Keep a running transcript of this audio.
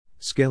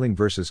Scaling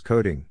versus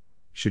coding.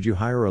 Should you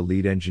hire a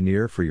lead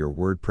engineer for your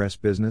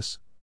WordPress business?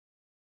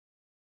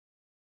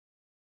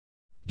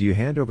 Do you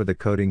hand over the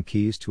coding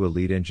keys to a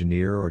lead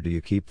engineer or do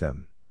you keep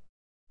them?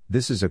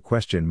 This is a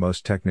question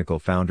most technical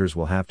founders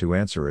will have to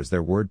answer as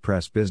their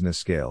WordPress business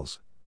scales.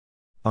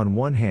 On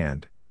one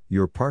hand,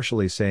 you're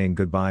partially saying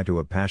goodbye to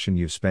a passion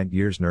you've spent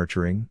years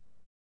nurturing.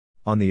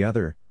 On the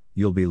other,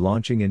 you'll be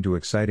launching into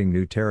exciting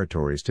new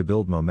territories to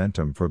build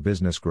momentum for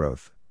business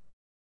growth.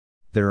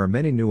 There are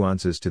many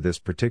nuances to this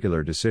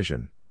particular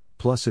decision,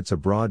 plus it's a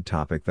broad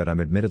topic that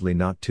I'm admittedly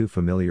not too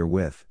familiar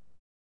with.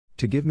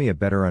 To give me a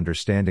better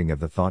understanding of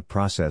the thought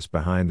process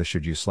behind the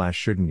should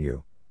you/shouldn't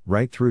you,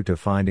 right through to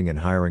finding and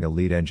hiring a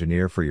lead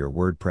engineer for your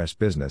WordPress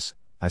business,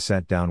 I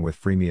sat down with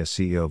Freemius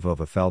CEO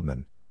Vova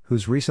Feldman,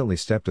 who's recently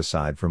stepped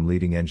aside from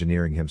leading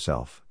engineering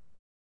himself.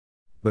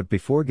 But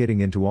before getting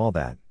into all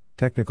that,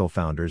 technical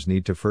founders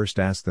need to first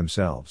ask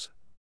themselves,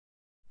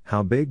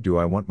 how big do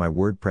I want my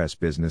WordPress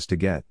business to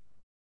get?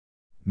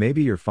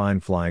 Maybe you're fine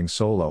flying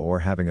solo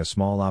or having a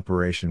small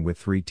operation with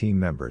 3 team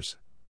members.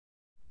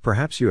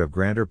 Perhaps you have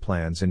grander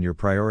plans and you're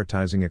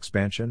prioritizing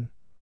expansion?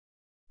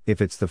 If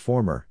it's the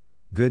former,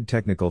 good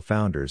technical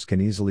founders can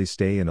easily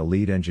stay in a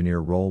lead engineer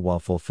role while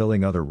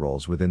fulfilling other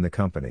roles within the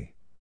company.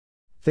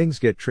 Things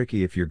get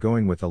tricky if you're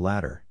going with the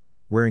latter.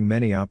 Wearing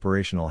many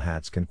operational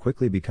hats can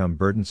quickly become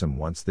burdensome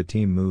once the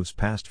team moves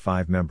past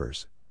 5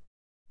 members.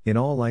 In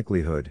all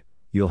likelihood,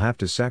 you'll have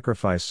to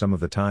sacrifice some of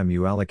the time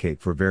you allocate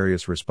for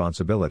various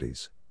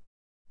responsibilities.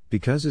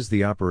 Because as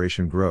the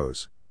operation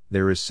grows,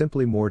 there is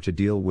simply more to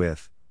deal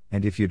with,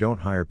 and if you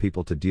don't hire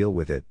people to deal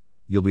with it,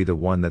 you'll be the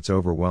one that's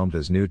overwhelmed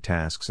as new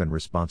tasks and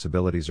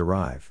responsibilities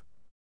arrive.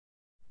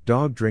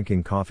 Dog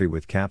drinking coffee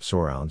with cap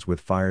surrounds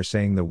with fire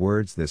saying the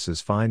words "this is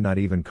fine, not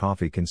even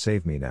coffee can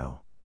save me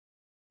now."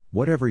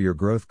 Whatever your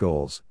growth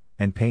goals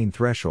and pain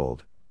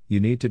threshold, you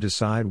need to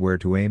decide where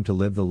to aim to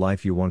live the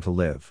life you want to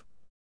live.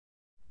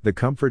 The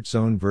comfort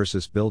zone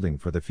versus building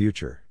for the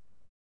future.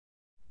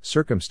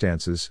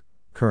 Circumstances,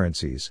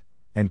 currencies,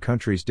 and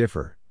countries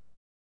differ.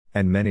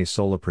 And many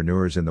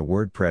solopreneurs in the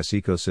WordPress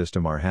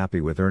ecosystem are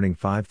happy with earning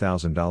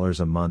 $5,000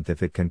 a month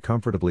if it can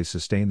comfortably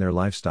sustain their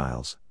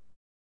lifestyles.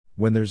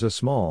 When there's a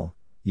small,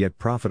 yet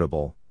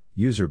profitable,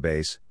 user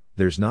base,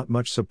 there's not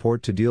much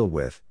support to deal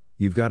with,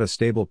 you've got a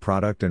stable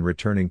product and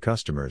returning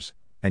customers,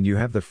 and you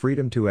have the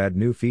freedom to add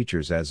new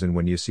features as and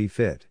when you see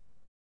fit.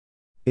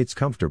 It's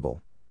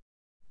comfortable.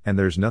 And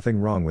there's nothing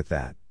wrong with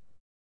that.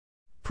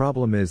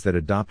 Problem is that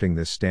adopting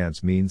this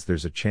stance means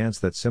there's a chance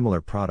that similar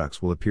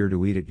products will appear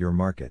to eat at your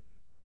market.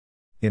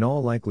 In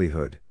all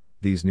likelihood,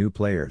 these new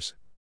players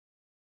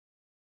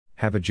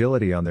have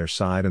agility on their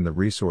side and the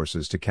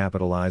resources to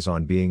capitalize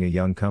on being a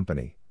young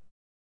company.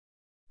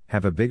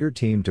 Have a bigger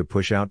team to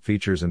push out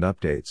features and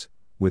updates,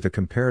 with a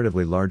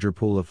comparatively larger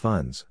pool of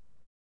funds.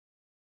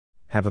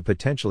 Have a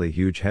potentially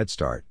huge head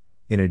start.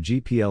 In a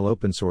GPL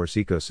open source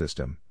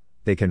ecosystem,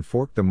 they can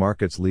fork the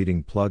market's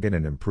leading plugin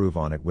and improve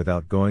on it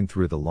without going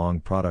through the long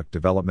product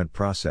development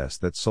process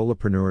that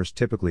solopreneurs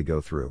typically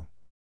go through.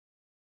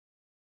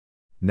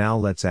 Now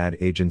let's add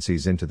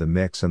agencies into the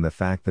mix and the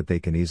fact that they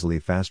can easily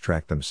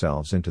fast-track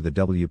themselves into the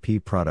WP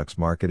products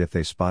market if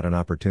they spot an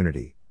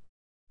opportunity.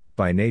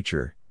 By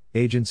nature,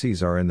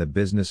 agencies are in the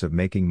business of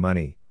making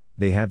money.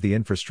 They have the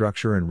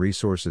infrastructure and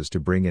resources to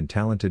bring in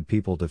talented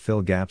people to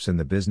fill gaps in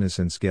the business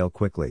and scale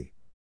quickly.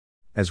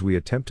 As we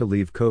attempt to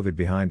leave COVID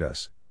behind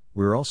us,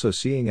 we're also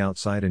seeing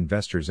outside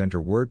investors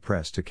enter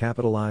WordPress to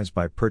capitalize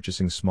by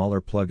purchasing smaller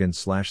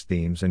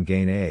plugins/themes and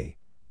gain a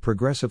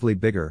progressively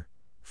bigger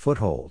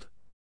foothold.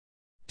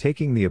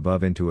 Taking the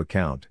above into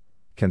account,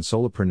 can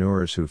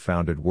solopreneurs who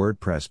founded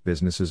WordPress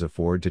businesses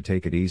afford to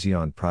take it easy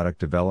on product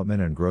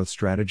development and growth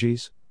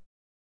strategies?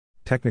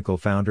 Technical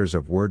founders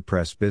of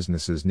WordPress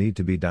businesses need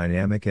to be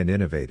dynamic and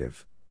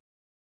innovative.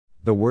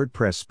 The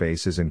WordPress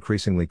space is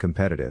increasingly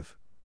competitive.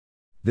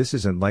 This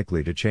isn't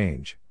likely to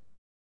change.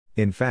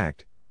 In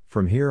fact,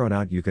 from here on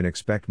out you can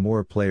expect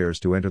more players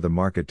to enter the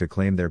market to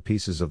claim their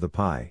pieces of the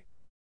pie.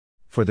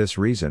 For this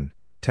reason,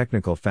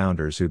 technical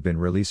founders who've been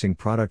releasing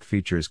product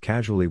features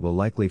casually will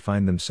likely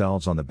find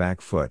themselves on the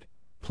back foot,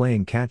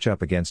 playing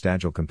catch-up against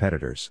agile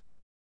competitors.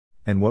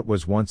 And what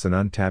was once an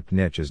untapped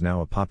niche is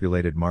now a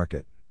populated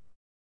market.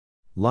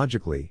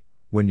 Logically,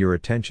 when your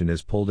attention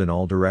is pulled in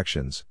all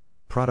directions,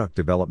 product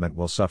development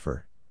will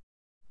suffer.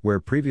 Where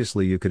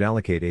previously you could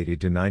allocate 80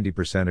 to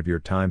 90% of your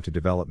time to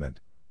development,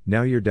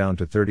 now you're down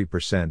to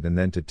 30% and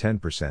then to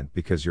 10%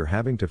 because you're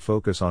having to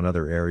focus on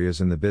other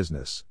areas in the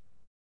business.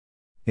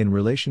 In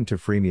relation to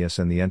Freemius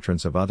and the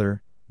entrance of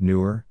other,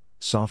 newer,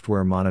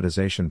 software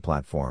monetization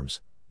platforms,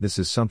 this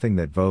is something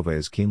that Vova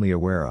is keenly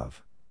aware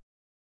of.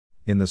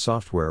 In the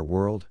software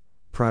world,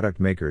 product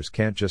makers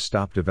can't just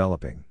stop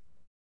developing.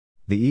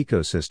 The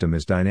ecosystem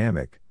is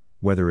dynamic,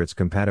 whether it's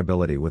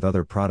compatibility with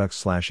other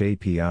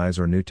products/APIs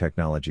or new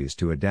technologies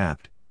to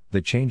adapt,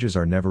 the changes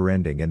are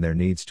never-ending and there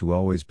needs to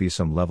always be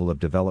some level of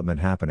development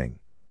happening.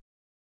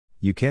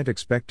 You can't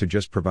expect to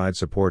just provide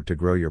support to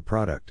grow your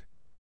product.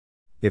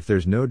 If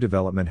there's no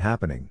development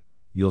happening,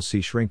 you'll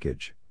see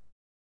shrinkage.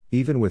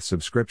 Even with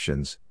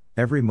subscriptions,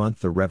 Every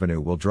month the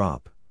revenue will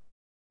drop.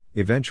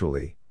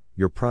 Eventually,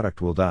 your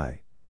product will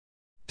die.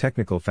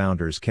 Technical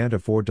founders can't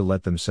afford to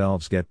let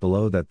themselves get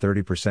below that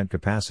 30%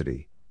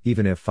 capacity,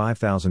 even if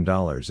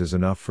 $5,000 is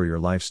enough for your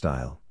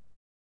lifestyle.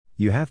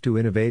 You have to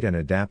innovate and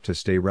adapt to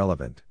stay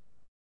relevant.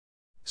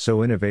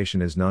 So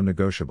innovation is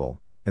non-negotiable,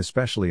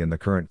 especially in the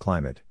current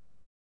climate.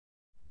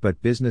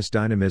 But business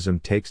dynamism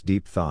takes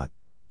deep thought,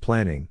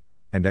 planning,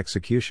 and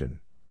execution.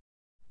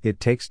 It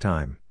takes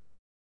time.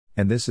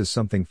 And this is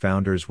something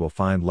founders will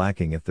find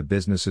lacking if the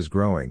business is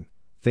growing.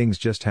 Things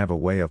just have a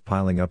way of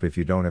piling up if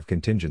you don't have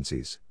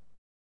contingencies.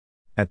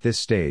 At this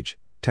stage,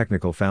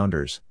 technical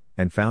founders,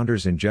 and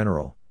founders in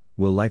general,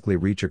 will likely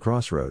reach a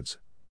crossroads.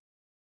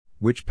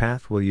 Which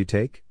path will you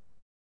take?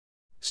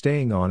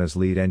 Staying on as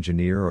lead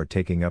engineer or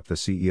taking up the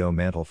CEO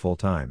mantle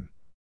full-time?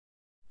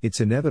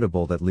 It's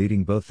inevitable that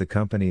leading both the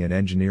company and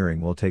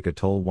engineering will take a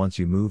toll once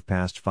you move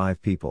past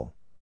 5 people.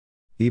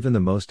 Even the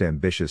most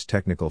ambitious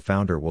technical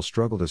founder will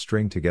struggle to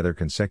string together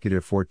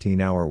consecutive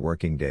 14-hour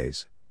working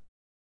days.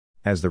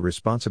 As the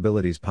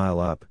responsibilities pile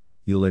up,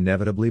 you'll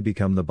inevitably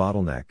become the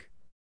bottleneck.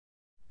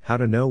 How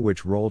to know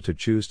which role to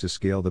choose to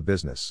scale the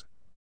business?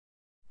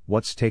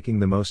 What's taking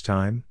the most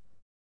time?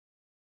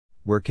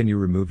 Where can you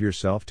remove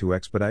yourself to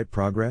expedite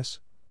progress?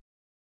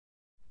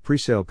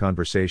 Pre-sale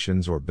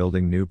conversations or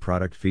building new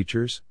product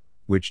features,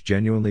 which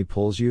genuinely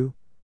pulls you?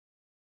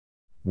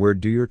 Where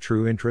do your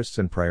true interests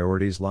and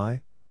priorities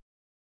lie?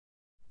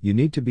 You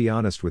need to be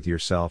honest with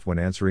yourself when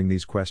answering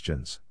these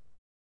questions.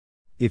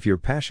 If your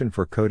passion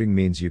for coding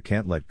means you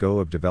can't let go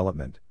of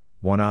development,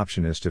 one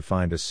option is to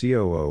find a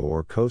COO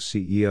or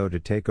co-CEO to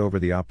take over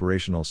the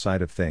operational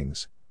side of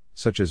things,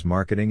 such as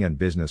marketing and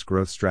business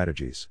growth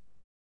strategies.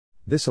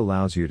 This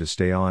allows you to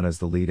stay on as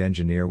the lead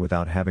engineer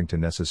without having to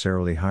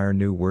necessarily hire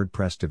new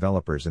WordPress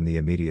developers in the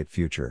immediate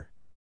future.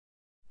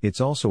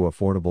 It's also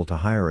affordable to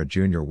hire a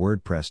junior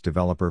WordPress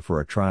developer for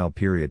a trial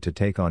period to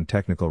take on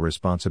technical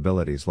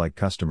responsibilities like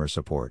customer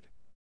support.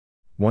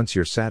 Once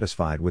you're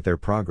satisfied with their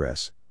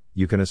progress,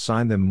 you can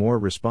assign them more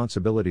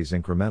responsibilities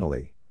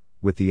incrementally,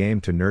 with the aim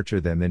to nurture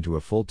them into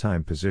a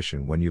full-time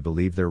position when you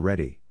believe they're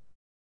ready.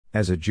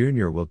 As a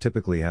junior will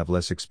typically have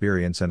less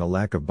experience and a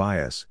lack of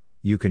bias,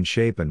 you can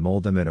shape and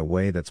mold them in a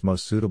way that's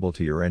most suitable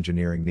to your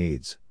engineering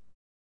needs.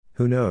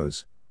 Who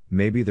knows,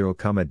 maybe there'll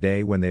come a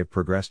day when they've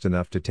progressed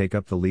enough to take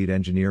up the lead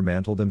engineer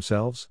mantle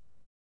themselves?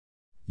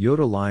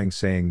 Yoda lying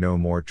saying no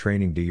more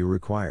training do you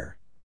require?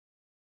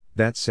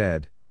 That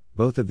said,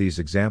 both of these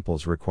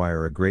examples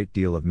require a great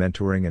deal of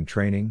mentoring and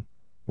training,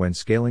 when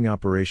scaling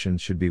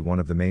operations should be one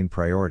of the main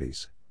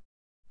priorities.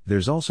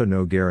 There's also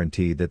no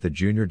guarantee that the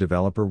junior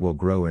developer will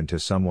grow into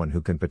someone who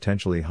can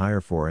potentially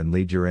hire for and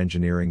lead your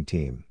engineering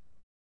team.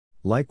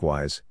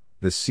 Likewise,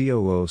 the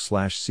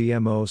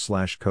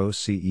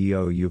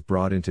COO/CMO/co-CEO you've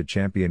brought in to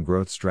champion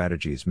growth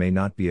strategies may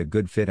not be a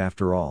good fit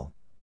after all.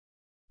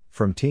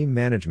 From team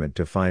management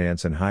to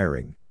finance and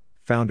hiring,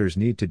 founders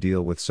need to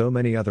deal with so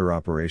many other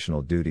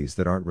operational duties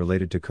that aren't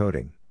related to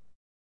coding.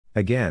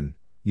 Again,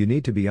 you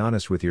need to be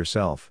honest with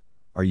yourself.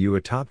 Are you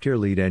a top-tier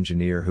lead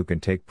engineer who can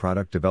take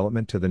product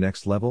development to the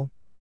next level?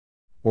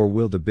 Or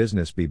will the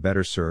business be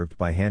better served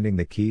by handing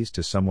the keys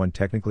to someone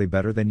technically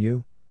better than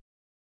you?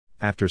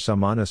 After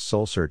some honest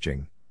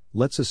soul-searching,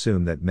 let's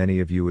assume that many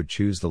of you would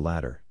choose the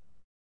latter.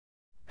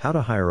 How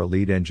to hire a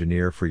lead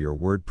engineer for your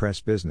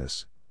WordPress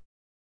business.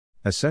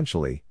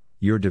 Essentially,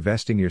 you're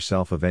divesting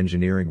yourself of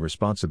engineering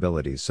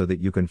responsibilities so that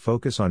you can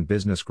focus on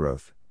business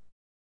growth.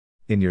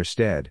 In your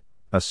stead,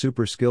 a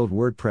super-skilled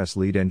WordPress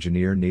lead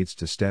engineer needs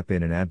to step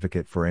in and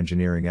advocate for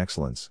engineering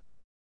excellence.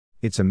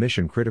 It's a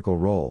mission-critical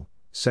role,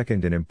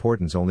 second in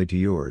importance only to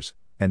yours,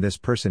 and this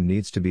person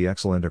needs to be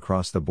excellent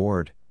across the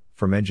board,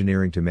 from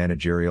engineering to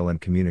managerial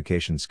and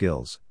communication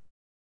skills.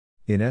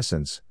 In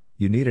essence,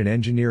 you need an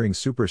engineering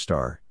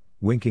superstar,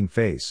 winking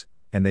face,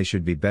 and they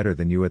should be better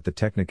than you at the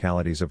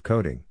technicalities of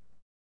coding.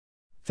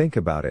 Think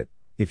about it,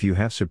 if you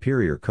have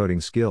superior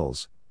coding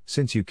skills,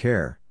 since you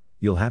care,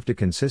 you'll have to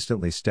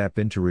consistently step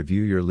in to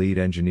review your lead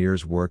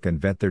engineer's work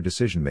and vet their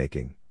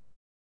decision-making.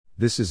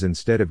 This is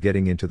instead of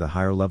getting into the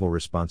higher-level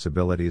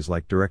responsibilities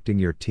like directing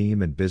your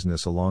team and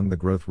business along the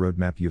growth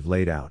roadmap you've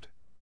laid out.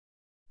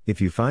 If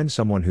you find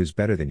someone who's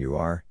better than you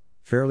are,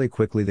 fairly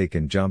quickly they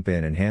can jump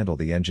in and handle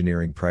the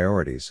engineering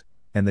priorities,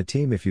 and the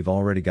team if you've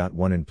already got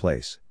one in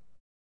place.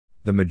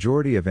 The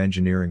majority of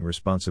engineering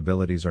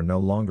responsibilities are no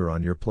longer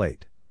on your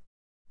plate.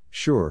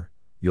 Sure,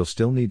 you'll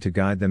still need to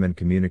guide them and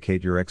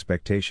communicate your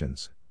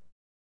expectations.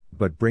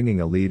 But bringing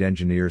a lead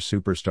engineer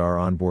superstar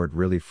on board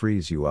really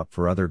frees you up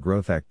for other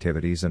growth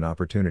activities and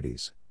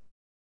opportunities.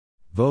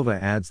 Vova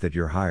adds that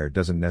your hire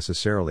doesn't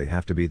necessarily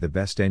have to be the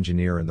best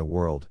engineer in the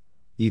world,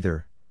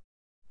 either.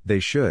 They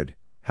should,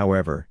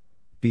 however,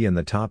 be in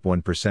the top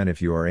 1%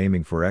 if you are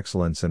aiming for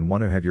excellence and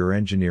want to have your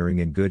engineering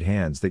in good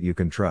hands that you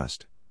can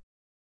trust.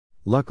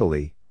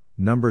 Luckily,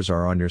 numbers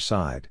are on your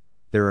side.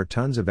 There are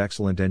tons of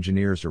excellent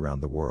engineers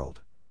around the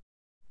world.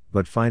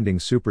 But finding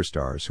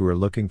superstars who are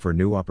looking for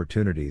new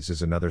opportunities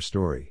is another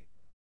story.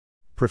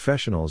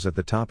 Professionals at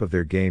the top of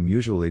their game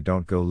usually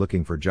don't go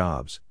looking for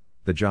jobs,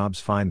 the jobs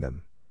find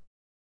them.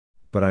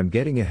 But I'm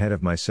getting ahead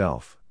of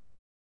myself.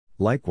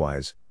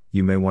 Likewise,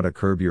 you may want to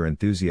curb your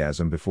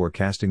enthusiasm before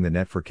casting the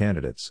net for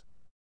candidates.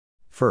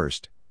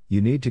 First,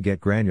 you need to get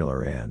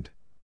granular and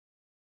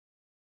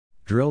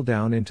drill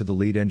down into the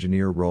lead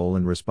engineer role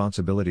and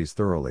responsibilities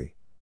thoroughly.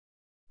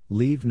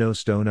 Leave no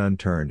stone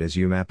unturned as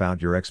you map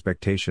out your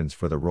expectations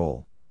for the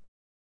role.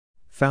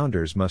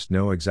 Founders must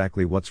know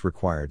exactly what's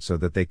required so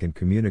that they can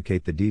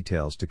communicate the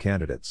details to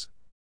candidates.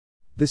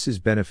 This is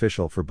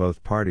beneficial for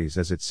both parties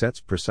as it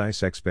sets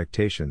precise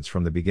expectations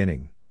from the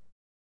beginning.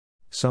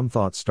 Some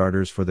thought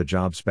starters for the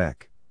job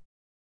spec.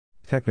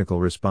 Technical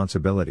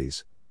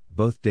responsibilities,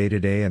 both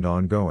day-to-day and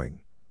ongoing.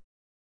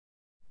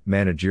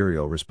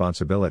 Managerial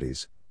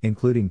responsibilities,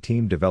 including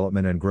team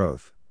development and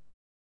growth.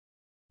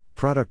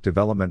 Product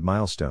development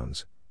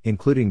milestones,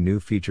 including new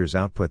features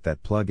output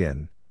that plug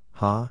in,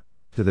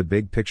 to the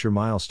big picture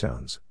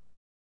milestones.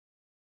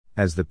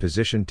 As the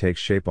position takes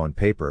shape on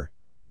paper,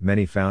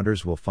 many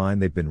founders will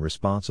find they've been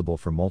responsible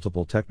for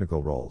multiple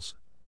technical roles.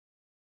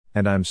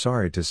 And I'm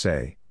sorry to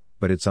say,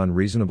 but it's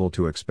unreasonable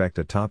to expect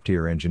a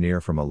top-tier engineer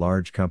from a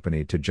large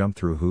company to jump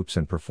through hoops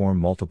and perform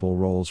multiple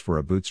roles for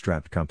a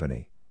bootstrapped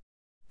company.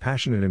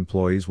 Passionate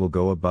employees will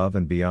go above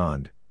and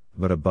beyond,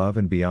 but above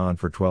and beyond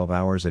for 12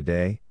 hours a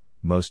day,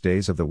 most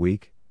days of the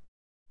week?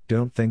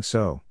 Don't think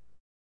so.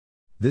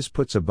 This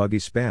puts a buggy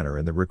spanner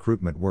in the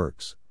recruitment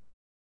works.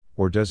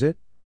 Or does it?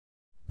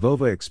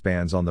 Vova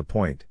expands on the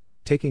point,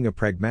 taking a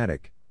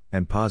pragmatic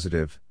and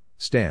positive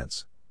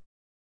stance.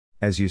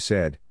 As you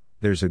said,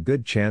 there's a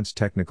good chance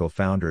technical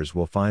founders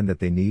will find that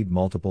they need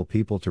multiple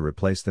people to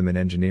replace them in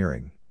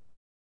engineering.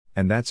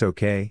 And that's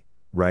okay,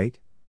 right?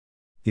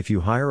 If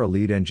you hire a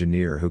lead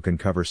engineer who can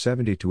cover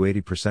 70 to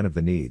 80% of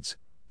the needs,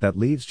 that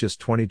leaves just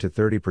 20 to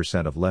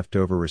 30% of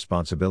leftover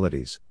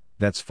responsibilities.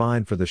 That's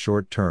fine for the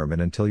short term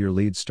and until your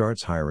lead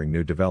starts hiring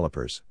new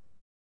developers.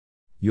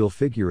 You'll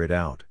figure it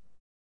out.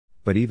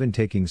 But even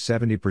taking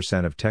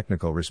 70% of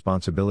technical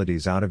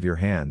responsibilities out of your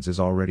hands is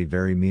already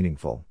very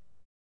meaningful.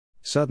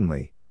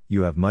 Suddenly,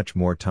 you have much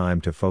more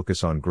time to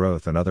focus on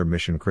growth and other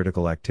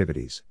mission-critical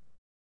activities.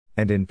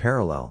 And in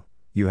parallel,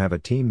 you have a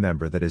team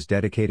member that is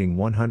dedicating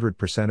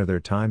 100% of their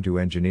time to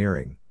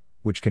engineering,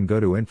 which can go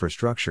to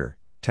infrastructure,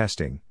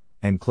 testing,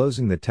 and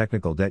closing the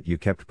technical debt you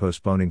kept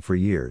postponing for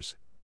years.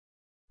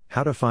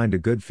 How to find a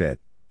good fit,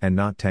 and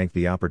not tank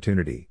the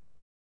opportunity.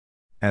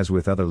 As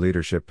with other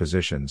leadership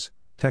positions,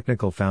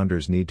 technical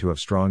founders need to have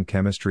strong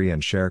chemistry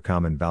and share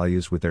common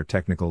values with their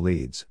technical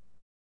leads.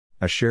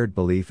 A shared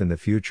belief in the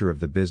future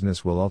of the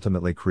business will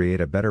ultimately create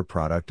a better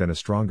product and a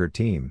stronger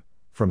team,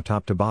 from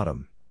top to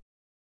bottom.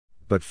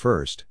 But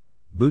first,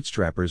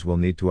 bootstrappers will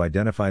need to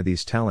identify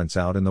these talents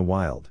out in the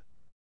wild.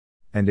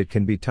 And it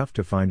can be tough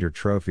to find your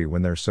trophy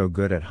when they're so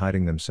good at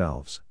hiding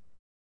themselves.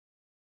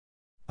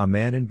 A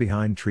man in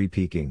behind tree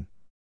peeking.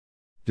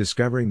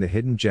 Discovering the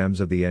hidden gems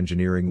of the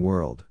engineering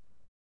world.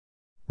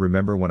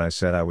 Remember when I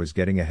said I was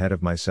getting ahead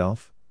of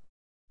myself?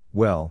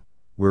 Well,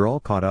 we're all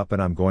caught up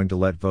and I'm going to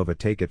let Vova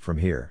take it from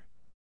here.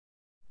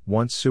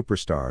 Once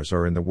superstars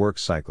are in the work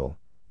cycle,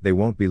 they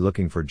won't be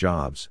looking for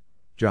jobs,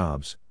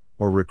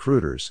 or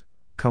recruiters,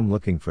 come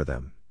looking for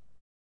them.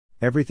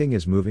 Everything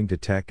is moving to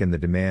tech and the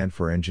demand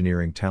for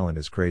engineering talent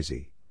is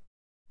crazy.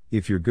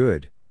 If you're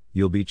good,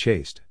 you'll be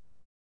chased.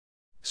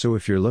 So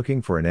if you're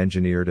looking for an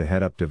engineer to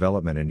head up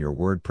development in your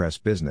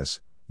WordPress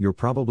business, you're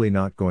probably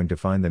not going to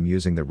find them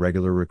using the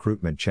regular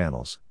recruitment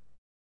channels.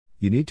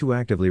 You need to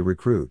actively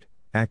recruit,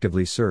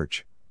 actively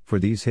search, for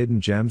these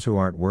hidden gems who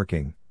aren't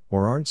working,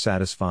 or aren't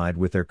satisfied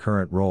with their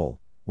current role,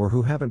 or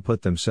who haven't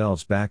put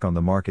themselves back on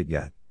the market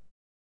yet.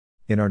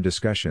 In our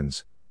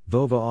discussions,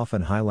 Vova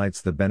often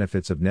highlights the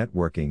benefits of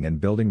networking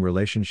and building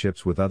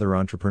relationships with other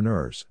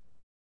entrepreneurs.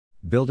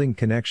 Building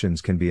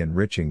connections can be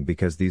enriching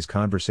because these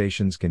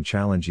conversations can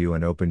challenge you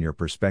and open your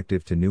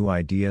perspective to new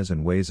ideas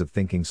and ways of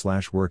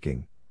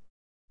thinking/working.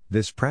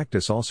 This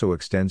practice also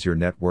extends your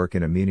network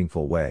in a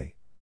meaningful way.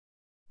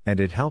 And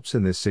it helps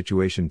in this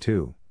situation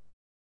too.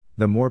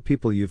 The more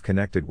people you've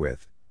connected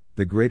with,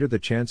 the greater the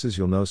chances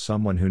you'll know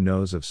someone who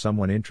knows of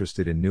someone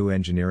interested in new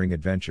engineering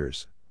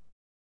adventures.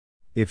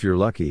 If you're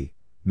lucky,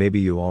 maybe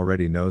you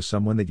already know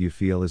someone that you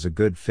feel is a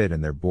good fit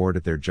and they're bored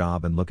at their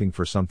job and looking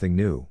for something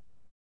new.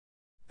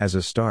 As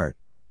a start,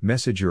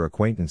 message your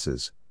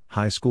acquaintances,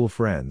 high school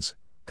friends,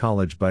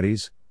 college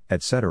buddies,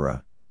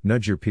 etc.,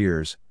 nudge your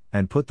peers,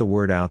 and put the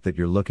word out that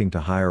you're looking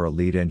to hire a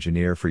lead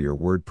engineer for your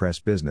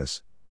WordPress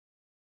business.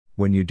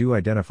 When you do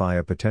identify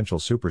a potential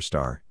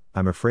superstar,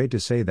 I'm afraid to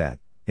say that,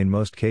 in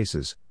most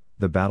cases,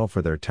 the battle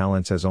for their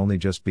talents has only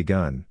just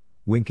begun,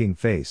 winking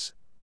face.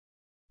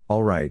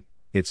 Alright,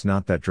 it's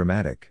not that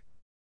dramatic.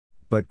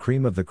 But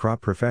cream of the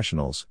crop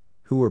professionals,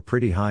 who are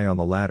pretty high on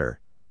the ladder,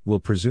 will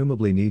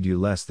presumably need you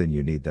less than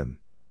you need them.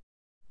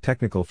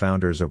 Technical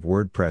founders of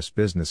WordPress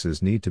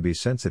businesses need to be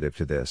sensitive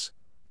to this.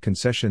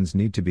 Concessions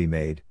need to be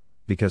made,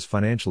 because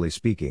financially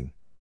speaking,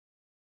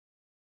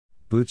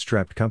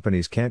 bootstrapped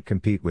companies can't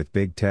compete with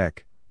big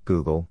tech,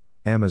 Google,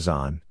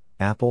 Amazon,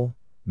 Apple,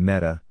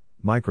 Meta,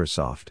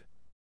 Microsoft.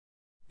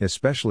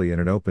 Especially in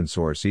an open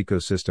source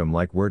ecosystem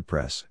like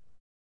WordPress.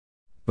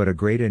 But a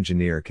great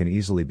engineer can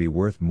easily be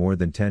worth more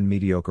than 10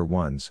 mediocre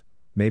ones,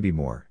 maybe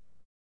more.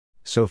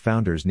 So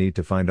founders need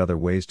to find other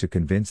ways to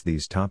convince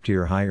these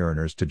top-tier high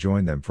earners to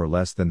join them for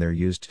less than they're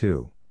used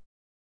to.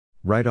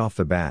 Right off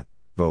the bat,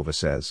 Vova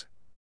says,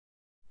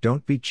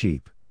 don't be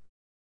cheap.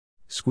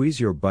 Squeeze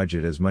your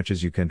budget as much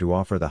as you can to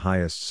offer the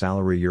highest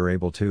salary you're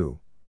able to.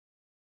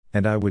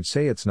 And I would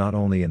say it's not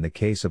only in the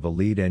case of a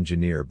lead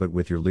engineer but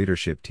with your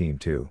leadership team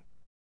too.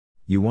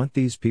 You want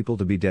these people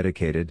to be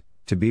dedicated,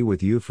 to be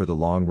with you for the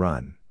long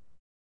run.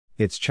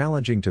 It's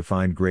challenging to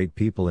find great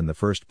people in the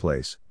first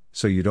place,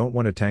 so you don't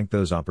want to tank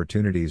those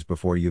opportunities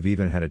before you've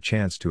even had a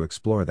chance to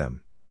explore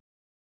them.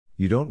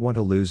 You don't want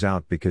to lose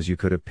out because you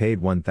could have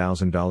paid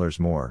 $1,000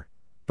 more,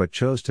 but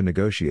chose to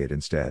negotiate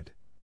instead.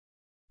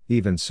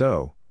 Even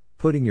so,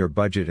 putting your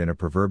budget in a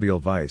proverbial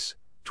vice,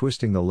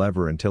 twisting the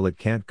lever until it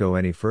can't go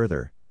any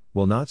further,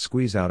 will not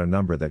squeeze out a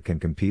number that can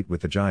compete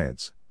with the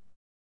giants.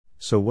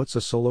 So what's a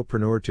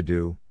solopreneur to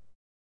do?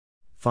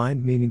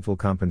 Find meaningful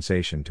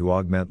compensation to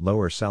augment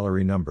lower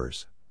salary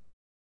numbers.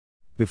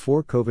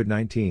 Before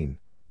COVID-19,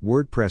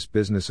 WordPress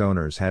business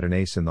owners had an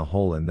ace in the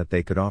hole in that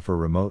they could offer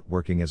remote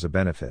working as a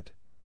benefit.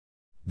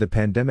 The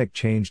pandemic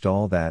changed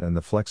all that, and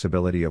the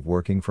flexibility of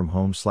working from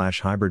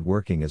home/hybrid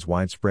working is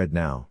widespread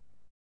now.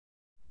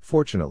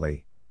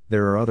 Fortunately,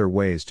 there are other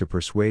ways to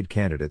persuade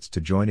candidates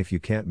to join if you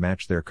can't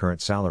match their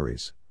current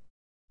salaries.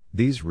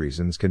 These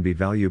reasons can be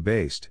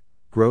value-based,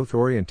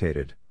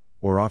 growth-orientated,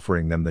 or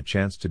offering them the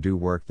chance to do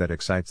work that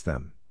excites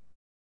them.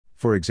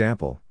 For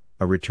example,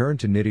 a return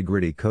to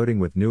nitty-gritty coding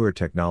with newer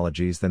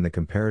technologies than the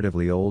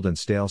comparatively old and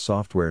stale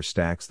software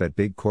stacks that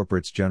big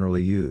corporates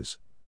generally use.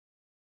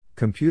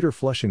 Computer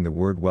flushing the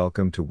word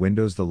welcome to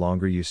Windows: the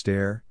longer you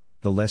stare,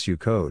 the less you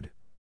code.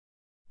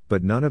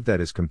 But none of that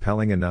is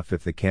compelling enough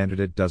if the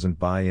candidate doesn't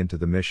buy into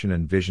the mission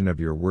and vision of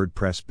your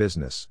WordPress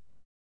business.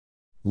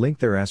 Link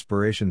their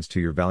aspirations to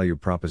your value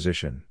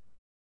proposition.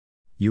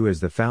 You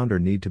as the founder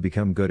need to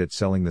become good at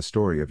selling the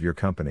story of your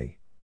company.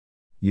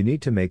 You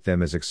need to make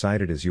them as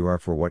excited as you are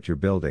for what you're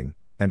building,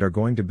 and are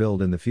going to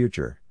build in the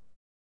future.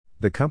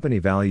 The company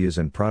values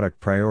and product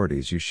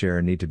priorities you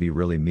share need to be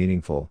really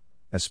meaningful,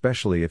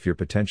 especially if your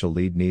potential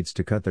lead needs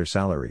to cut their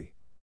salary.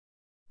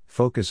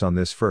 Focus on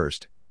this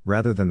first,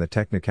 rather than the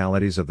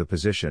technicalities of the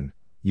position.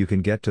 You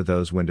can get to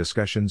those when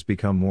discussions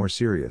become more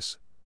serious.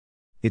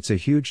 It's a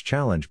huge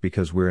challenge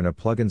because we're in a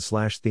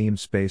plugin/theme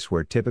space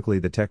where typically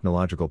the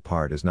technological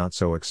part is not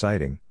so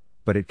exciting,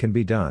 but it can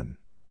be done.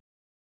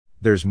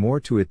 There's more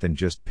to it than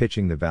just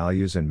pitching the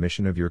values and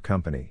mission of your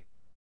company.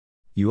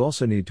 You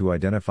also need to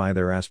identify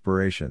their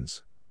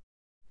aspirations.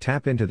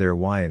 Tap into their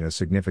why in a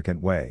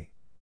significant way.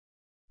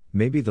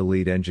 Maybe the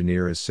lead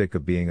engineer is sick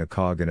of being a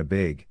cog in a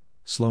big,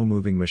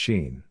 slow-moving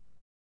machine.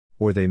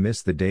 Or they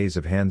miss the days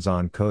of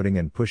hands-on coding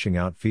and pushing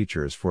out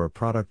features for a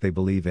product they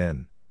believe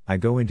in. I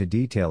go into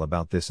detail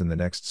about this in the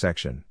next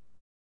section.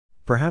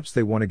 Perhaps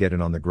they want to get in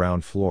on the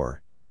ground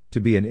floor, to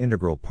be an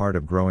integral part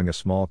of growing a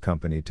small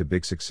company to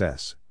big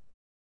success.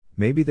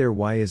 Maybe their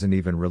why isn't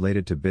even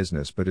related to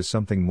business but is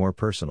something more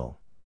personal.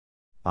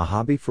 A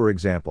hobby, for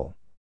example.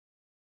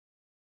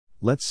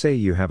 Let's say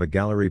you have a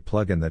gallery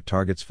plugin that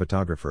targets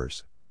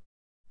photographers.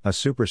 A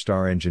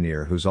superstar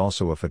engineer who's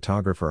also a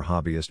photographer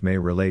hobbyist may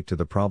relate to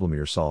the problem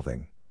you're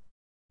solving.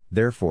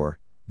 Therefore,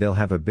 they'll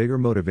have a bigger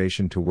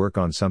motivation to work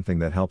on something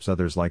that helps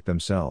others like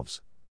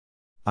themselves,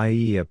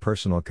 i.e., a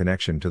personal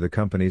connection to the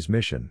company's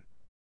mission.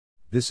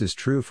 This is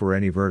true for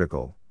any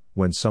vertical.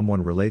 When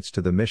someone relates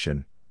to the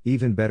mission,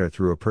 even better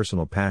through a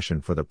personal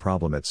passion for the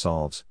problem it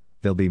solves,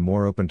 they'll be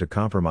more open to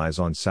compromise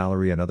on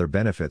salary and other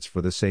benefits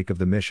for the sake of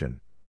the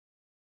mission.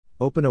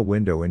 Open a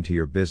window into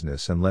your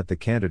business and let the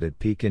candidate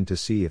peek in to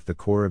see if the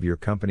core of your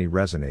company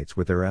resonates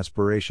with their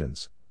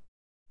aspirations.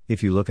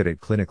 If you look at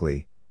it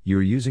clinically,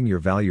 you're using your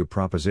value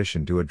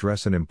proposition to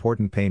address an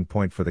important pain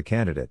point for the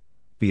candidate,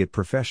 be it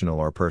professional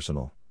or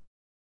personal.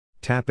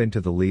 Tap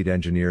into the lead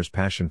engineer's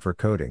passion for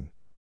coding.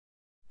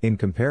 In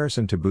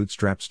comparison to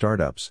bootstrap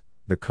startups,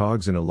 the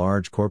cogs in a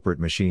large corporate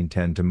machine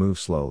tend to move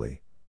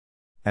slowly.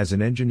 As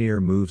an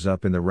engineer moves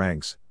up in the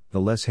ranks, the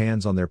less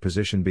hands-on their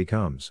position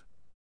becomes.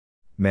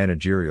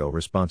 Managerial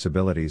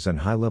responsibilities and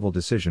high-level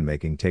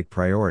decision-making take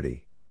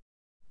priority.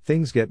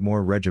 Things get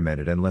more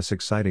regimented and less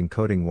exciting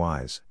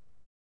coding-wise.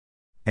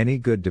 Any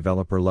good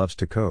developer loves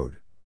to code.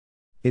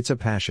 It's a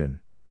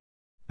passion.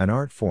 An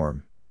art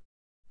form.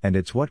 And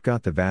it's what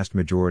got the vast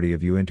majority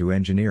of you into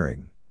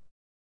engineering.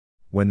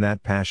 When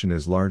that passion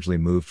is largely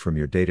moved from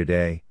your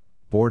day-to-day,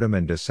 boredom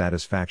and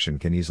dissatisfaction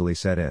can easily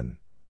set in.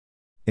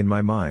 In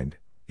my mind,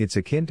 it's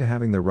akin to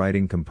having the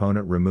writing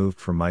component removed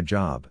from my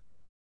job.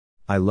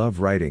 I love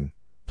writing,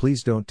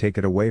 please don't take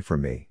it away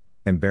from me,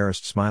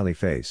 embarrassed smiley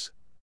face.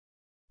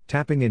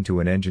 Tapping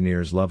into an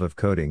engineer's love of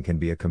coding can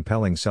be a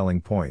compelling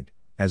selling point,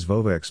 as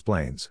Vova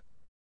explains.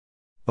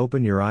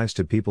 Open your eyes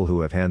to people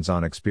who have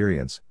hands-on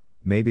experience.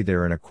 Maybe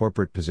they're in a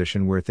corporate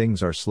position where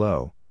things are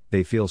slow,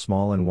 they feel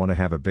small and want to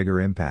have a bigger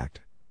impact.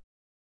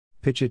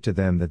 Pitch it to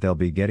them that they'll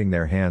be getting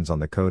their hands on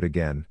the code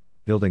again,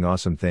 building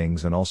awesome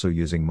things and also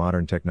using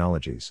modern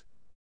technologies.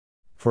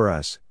 For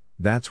us,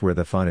 that's where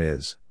the fun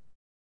is.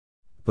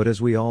 But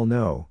as we all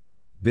know,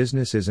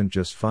 business isn't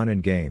just fun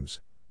and games,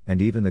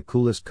 and even the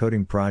coolest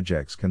coding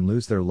projects can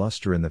lose their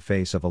luster in the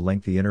face of a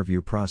lengthy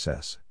interview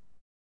process.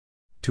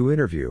 To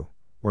interview,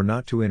 or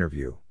not to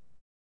interview.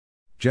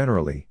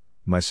 Generally,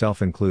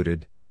 myself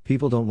included,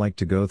 people don't like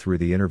to go through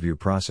the interview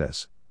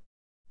process.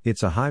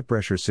 It's a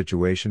high-pressure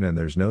situation and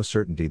there's no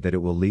certainty that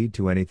it will lead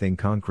to anything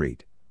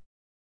concrete.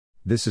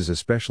 This is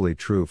especially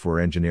true for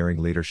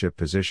engineering leadership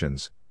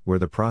positions, where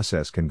the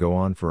process can go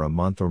on for a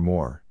month or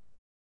more.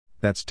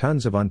 That's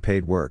tons of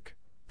unpaid work,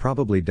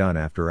 probably done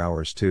after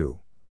hours too.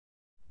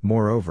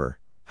 Moreover,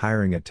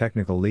 hiring a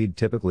technical lead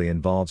typically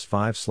involves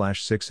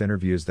 5/6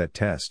 interviews that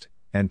test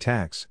and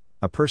tax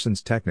a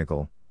person's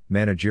technical,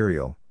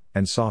 managerial,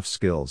 and soft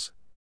skills.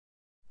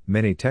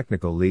 Many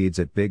technical leads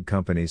at big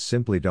companies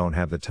simply don't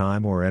have the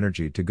time or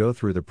energy to go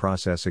through the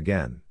process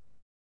again.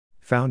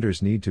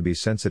 Founders need to be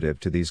sensitive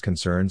to these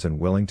concerns and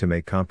willing to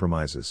make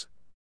compromises.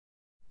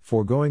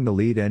 Foregoing the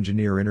lead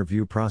engineer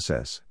interview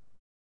process.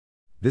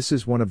 This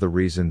is one of the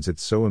reasons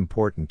it's so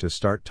important to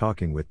start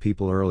talking with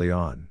people early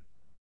on.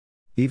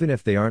 Even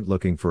if they aren't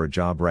looking for a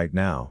job right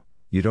now,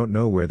 you don't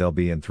know where they'll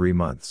be in 3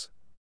 months.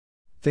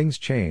 Things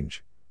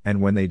change,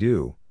 and when they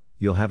do,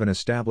 you'll have an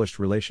established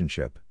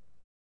relationship.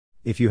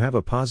 If you have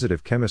a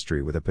positive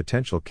chemistry with a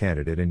potential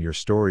candidate and your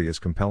story is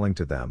compelling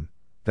to them,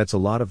 that's a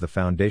lot of the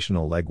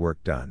foundational legwork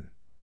done.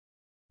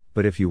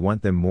 But if you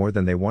want them more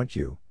than they want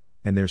you,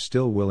 and they're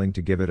still willing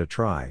to give it a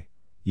try,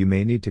 you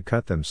may need to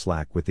cut them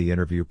slack with the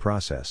interview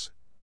process.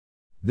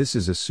 This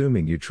is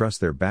assuming you trust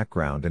their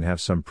background and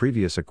have some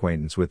previous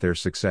acquaintance with their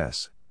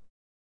success.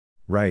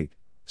 Right,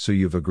 so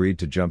you've agreed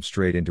to jump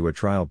straight into a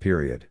trial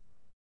period.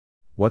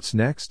 What's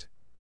next?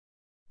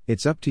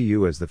 It's up to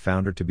you as the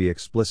founder to be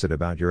explicit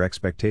about your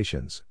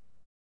expectations.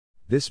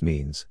 This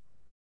means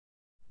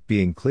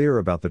being clear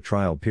about the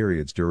trial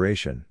period's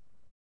duration.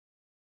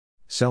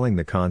 Selling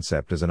the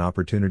concept as an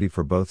opportunity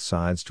for both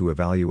sides to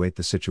evaluate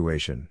the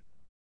situation.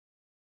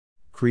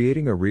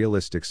 Creating a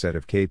realistic set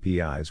of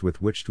KPIs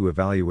with which to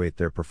evaluate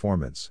their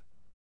performance.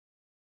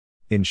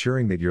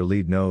 Ensuring that your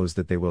lead knows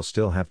that they will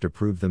still have to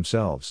prove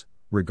themselves,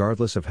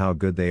 regardless of how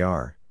good they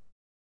are.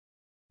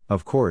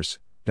 Of course,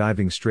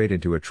 diving straight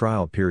into a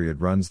trial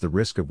period runs the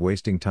risk of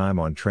wasting time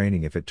on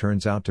training if it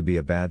turns out to be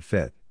a bad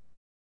fit.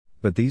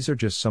 But these are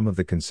just some of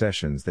the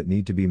concessions that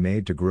need to be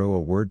made to grow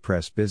a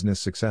WordPress business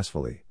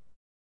successfully.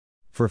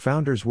 For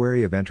founders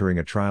wary of entering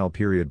a trial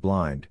period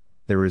blind,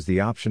 there is the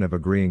option of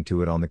agreeing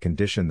to it on the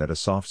condition that a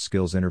soft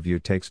skills interview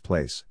takes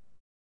place.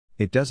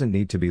 It doesn't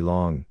need to be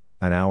long,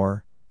 an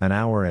hour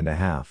and a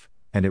half,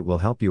 and it will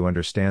help you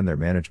understand their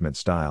management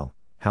style,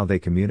 how they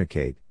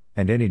communicate,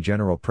 and any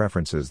general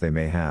preferences they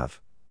may have.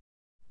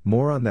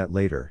 More on that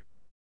later.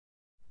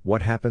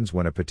 What happens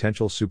when a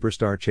potential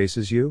superstar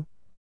chases you?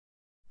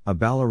 A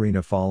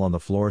ballerina fall on the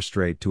floor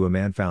straight to a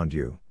man found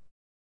you.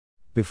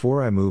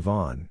 Before I move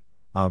on,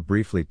 I'll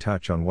briefly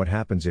touch on what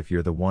happens if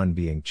you're the one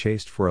being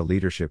chased for a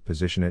leadership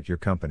position at your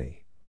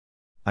company.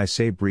 I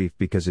say brief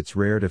because it's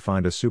rare to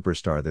find a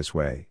superstar this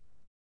way.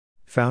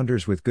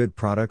 Founders with good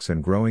products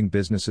and growing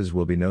businesses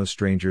will be no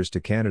strangers to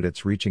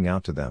candidates reaching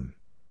out to them.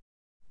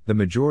 The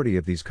majority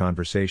of these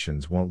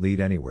conversations won't lead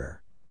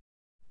anywhere.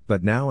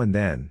 But now and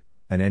then,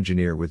 an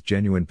engineer with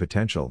genuine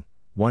potential,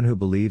 one who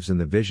believes in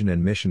the vision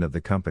and mission of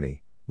the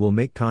company, will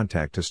make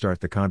contact to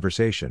start the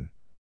conversation.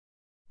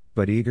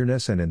 But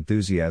eagerness and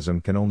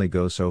enthusiasm can only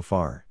go so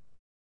far.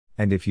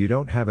 And if you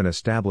don't have an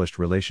established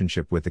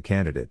relationship with the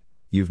candidate,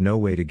 you've no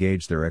way to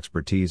gauge their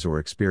expertise or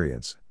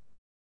experience.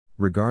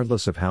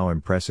 Regardless of how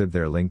impressive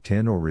their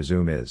LinkedIn or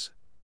resume is.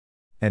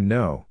 And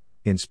no,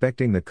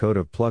 inspecting the code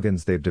of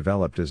plugins they've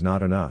developed is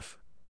not enough.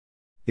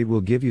 It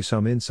will give you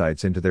some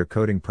insights into their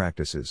coding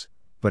practices,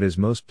 but as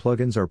most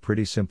plugins are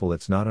pretty simple,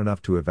 it's not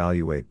enough to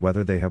evaluate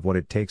whether they have what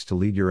it takes to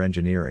lead your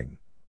engineering.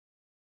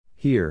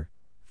 Here,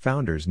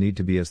 founders need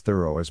to be as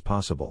thorough as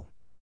possible.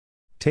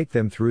 Take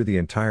them through the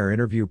entire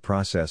interview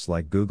process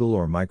like Google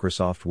or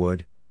Microsoft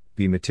would.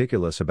 Be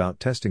meticulous about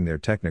testing their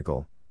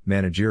technical,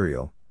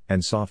 managerial,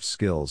 and soft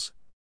skills.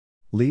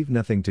 Leave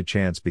nothing to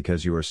chance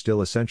because you are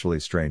still essentially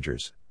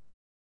strangers.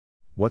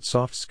 What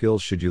soft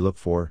skills should you look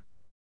for?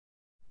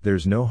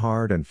 There's no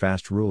hard and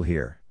fast rule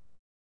here.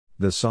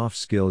 The soft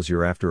skills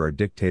you're after are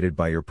dictated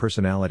by your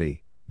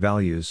personality,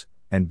 values,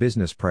 and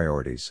business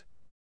priorities.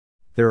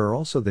 There are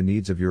also the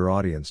needs of your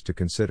audience to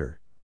consider.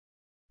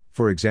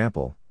 For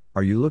example,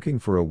 are you looking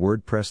for a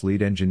WordPress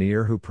lead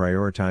engineer who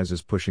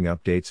prioritizes pushing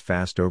updates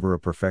fast over a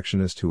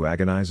perfectionist who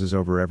agonizes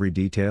over every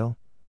detail?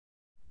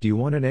 Do you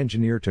want an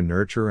engineer to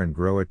nurture and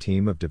grow a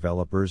team of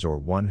developers or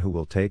one who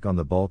will take on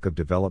the bulk of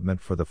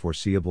development for the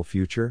foreseeable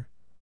future?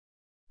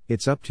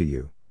 It's up to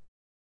you.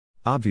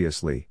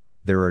 Obviously,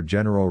 there are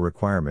general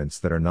requirements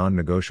that are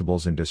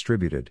non-negotiables in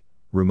distributed,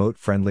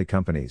 remote-friendly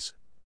companies.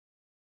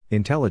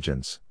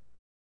 Intelligence.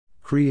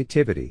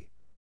 Creativity.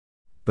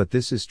 But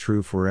this is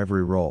true for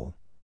every role.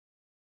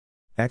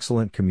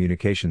 Excellent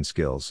communication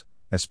skills,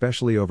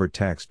 especially over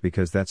text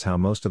because that's how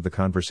most of the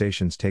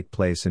conversations take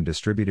place in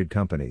distributed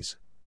companies.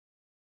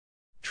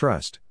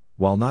 Trust,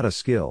 while not a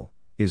skill,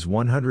 is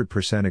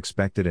 100%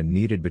 expected and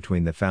needed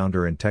between the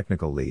founder and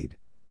technical lead.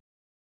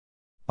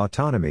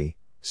 Autonomy,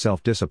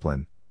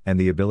 self-discipline, and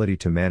the ability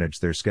to manage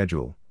their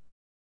schedule.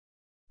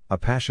 A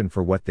passion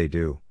for what they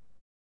do.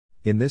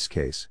 In this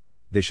case,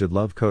 they should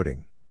love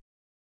coding.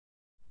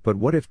 But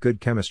what if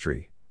good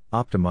chemistry,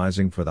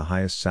 optimizing for the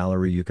highest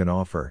salary you can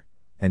offer,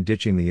 and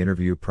ditching the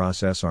interview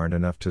process aren't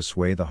enough to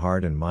sway the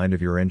heart and mind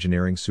of your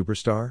engineering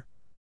superstar?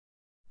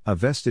 A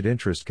vested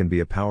interest can be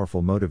a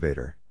powerful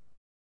motivator.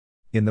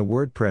 In the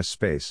WordPress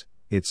space,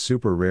 it's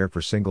super rare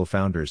for single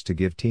founders to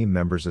give team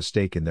members a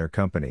stake in their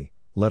company,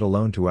 let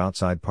alone to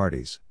outside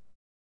parties.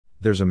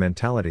 There's a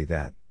mentality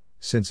that,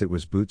 since it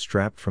was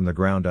bootstrapped from the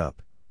ground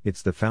up,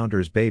 it's the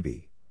founder's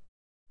baby.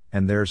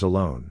 And theirs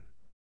alone.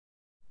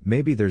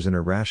 Maybe there's an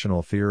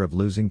irrational fear of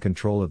losing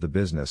control of the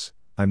business,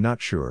 I'm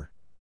not sure.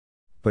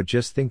 But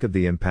just think of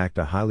the impact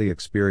a highly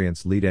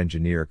experienced lead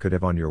engineer could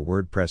have on your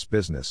WordPress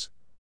business.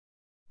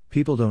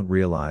 People don't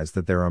realize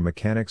that there are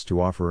mechanics to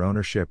offer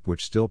ownership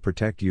which still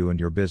protect you and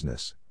your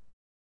business.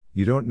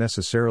 You don't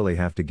necessarily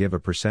have to give a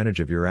percentage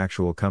of your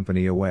actual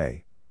company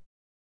away.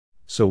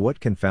 So what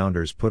can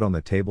founders put on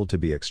the table to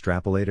be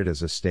extrapolated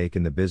as a stake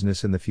in the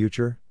business in the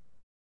future?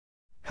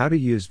 How to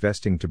use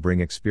vesting to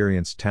bring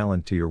experienced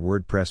talent to your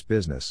WordPress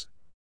business.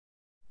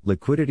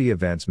 Liquidity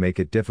events make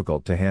it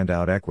difficult to hand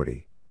out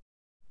equity.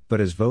 But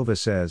as Vova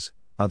says,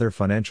 other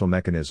financial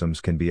mechanisms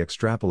can be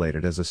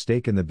extrapolated as a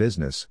stake in the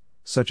business,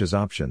 such as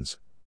options.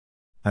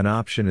 An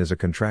option is a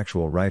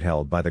contractual right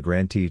held by the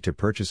grantee to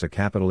purchase a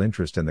capital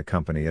interest in the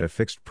company at a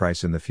fixed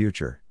price in the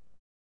future.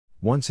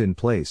 Once in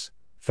place,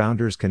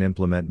 founders can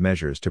implement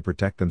measures to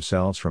protect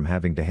themselves from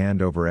having to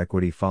hand over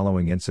equity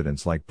following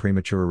incidents like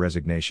premature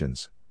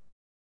resignations.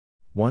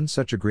 One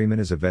such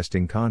agreement is a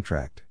vesting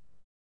contract.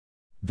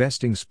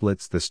 Vesting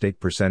splits the stake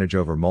percentage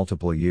over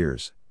multiple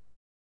years.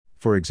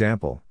 For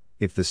example,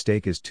 if the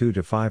stake is 2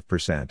 to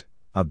 5%,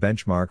 a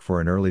benchmark for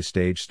an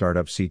early-stage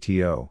startup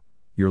CTO,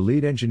 your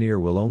lead engineer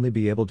will only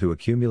be able to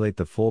accumulate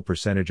the full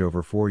percentage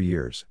over 4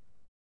 years.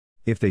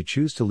 If they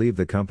choose to leave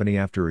the company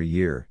after a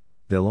year,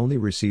 they'll only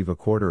receive a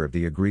quarter of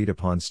the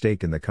agreed-upon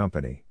stake in the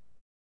company.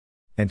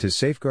 And to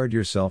safeguard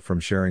yourself from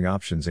sharing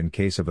options in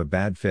case of a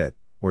bad fit,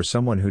 or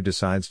someone who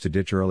decides to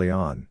ditch early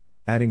on,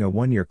 adding a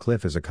 1-year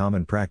cliff is a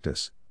common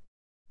practice.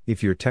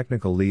 If your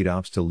technical lead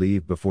opts to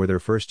leave before their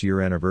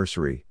first-year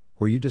anniversary,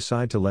 or you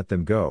decide to let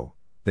them go,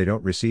 they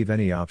don't receive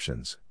any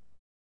options.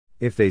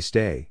 If they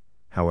stay,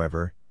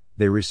 however,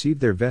 they receive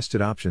their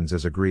vested options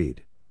as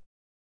agreed.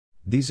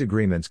 These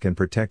agreements can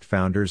protect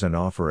founders and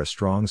offer a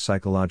strong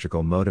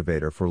psychological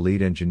motivator for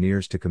lead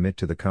engineers to commit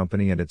to the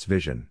company and its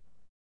vision.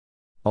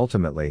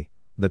 Ultimately,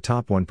 the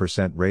top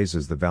 1%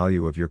 raises the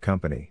value of your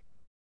company.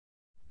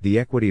 The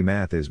equity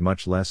math is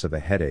much less of a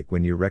headache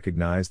when you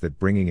recognize that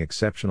bringing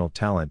exceptional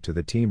talent to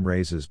the team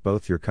raises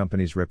both your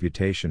company's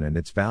reputation and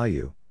its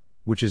value,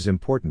 which is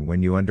important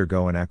when you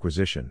undergo an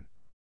acquisition.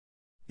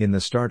 In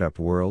the startup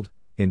world,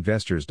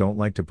 investors don't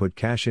like to put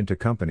cash into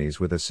companies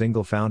with a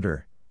single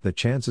founder. The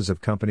chances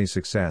of company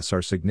success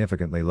are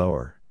significantly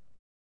lower.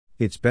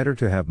 It's better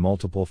to have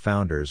multiple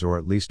founders or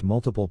at least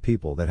multiple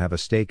people that have a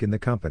stake in the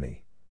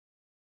company.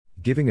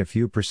 Giving a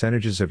few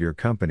percentages of your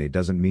company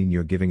doesn't mean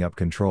you're giving up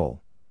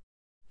control.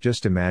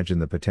 Just imagine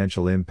the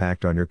potential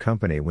impact on your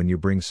company when you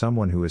bring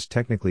someone who is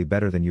technically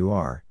better than you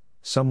are,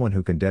 someone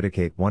who can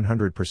dedicate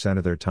 100%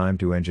 of their time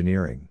to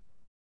engineering.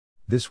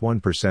 This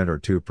 1% or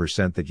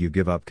 2% that you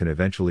give up can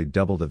eventually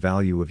double the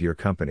value of your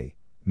company,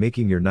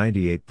 making your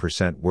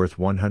 98% worth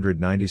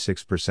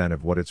 196%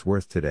 of what it's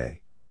worth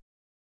today.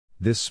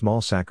 This small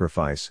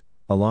sacrifice,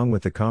 along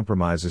with the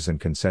compromises and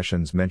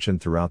concessions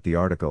mentioned throughout the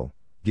article,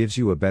 gives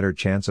you a better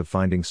chance of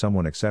finding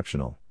someone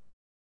exceptional.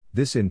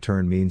 This in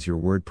turn means your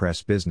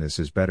WordPress business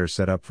is better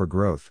set up for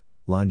growth,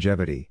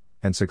 longevity,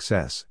 and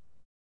success.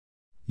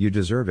 You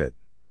deserve it.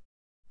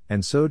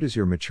 And so does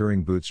your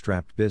maturing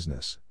bootstrapped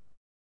business.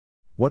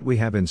 What we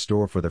have in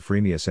store for the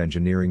Freemius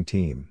engineering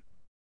team.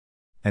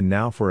 And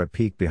now for a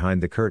peek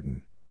behind the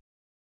curtain.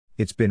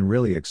 It's been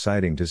really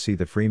exciting to see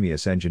the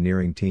Freemius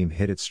engineering team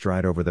hit its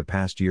stride over the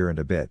past year and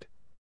a bit.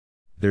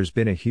 There's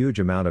been a huge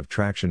amount of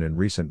traction in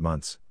recent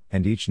months,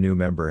 and each new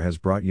member has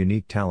brought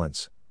unique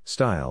talents,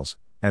 styles,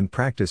 and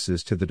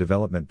practices to the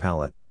development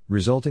palette,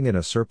 resulting in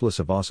a surplus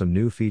of awesome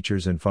new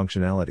features and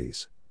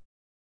functionalities.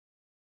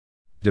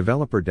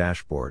 Developer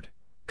dashboard,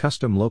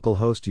 custom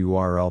localhost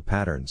URL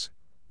patterns,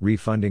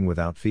 refunding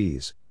without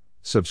fees,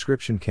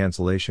 subscription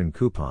cancellation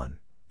coupon,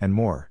 and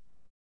more.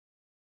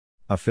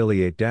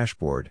 Affiliate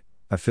dashboard,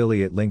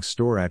 affiliate links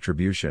store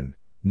attribution,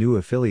 new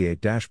affiliate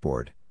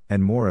dashboard,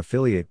 and more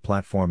affiliate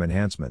platform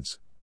enhancements.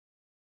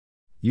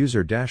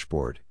 User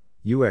dashboard,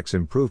 UX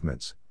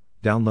improvements,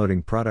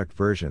 downloading product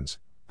versions,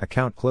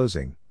 account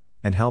closing,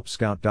 and Help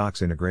Scout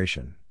Docs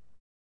integration.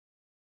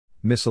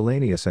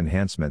 Miscellaneous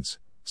enhancements,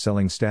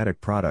 selling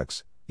static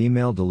products,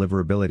 email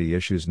deliverability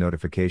issues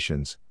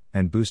notifications,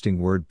 and boosting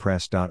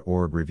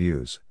WordPress.org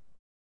reviews.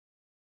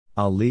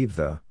 I'll leave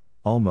the,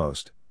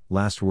 almost,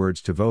 last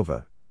words to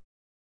Vova.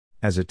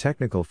 As a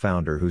technical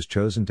founder who's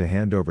chosen to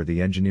hand over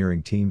the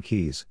engineering team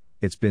keys,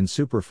 It's been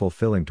super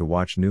fulfilling to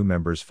watch new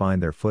members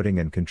find their footing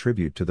and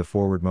contribute to the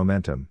forward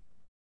momentum.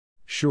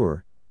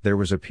 Sure, there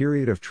was a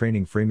period of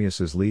training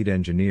Freemius's lead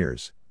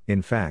engineers.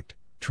 In fact,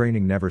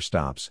 training never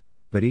stops,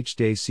 but each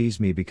day sees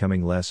me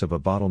becoming less of a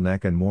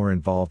bottleneck and more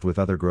involved with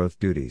other growth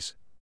duties.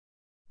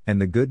 And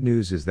the good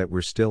news is that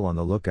we're still on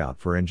the lookout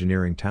for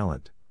engineering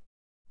talent.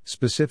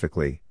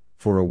 Specifically,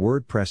 for a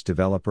WordPress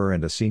developer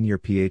and a senior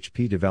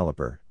PHP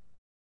developer.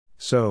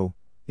 So,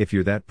 if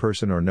you're that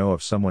person or know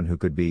of someone who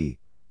could be,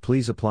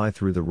 please apply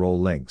through the role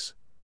links.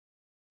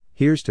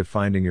 Here's to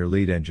finding your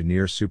lead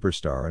engineer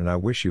superstar, and I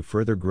wish you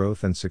further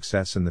growth and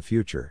success in the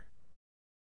future.